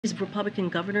these Republican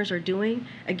governors are doing,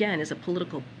 again, is a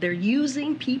political. They're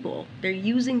using people. They're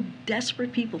using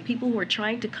desperate people, people who are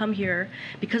trying to come here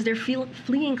because they're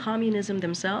fleeing communism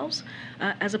themselves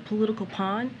as a political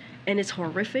pawn, and it's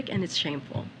horrific and it's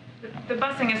shameful. The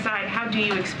busing aside, how do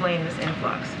you explain this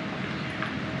influx?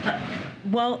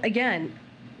 Well, again,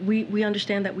 we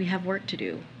understand that we have work to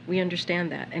do. We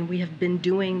understand that, and we have been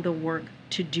doing the work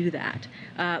to do that.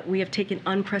 We have taken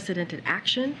unprecedented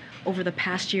action over the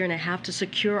past year and a half to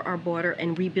secure our border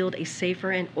and rebuild a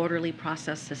safer and orderly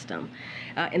process system.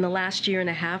 In the last year and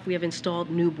a half, we have installed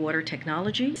new border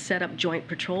technology, set up joint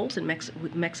patrols in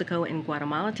with Mexico and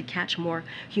Guatemala to catch more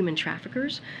human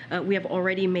traffickers. We have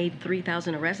already made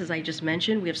 3,000 arrests, as I just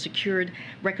mentioned. We have secured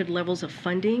record levels of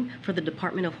funding for the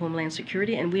Department of Homeland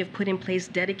Security, and we have put in place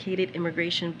dedicated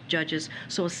immigration judges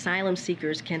so asylum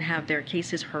seekers can have their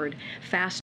cases heard faster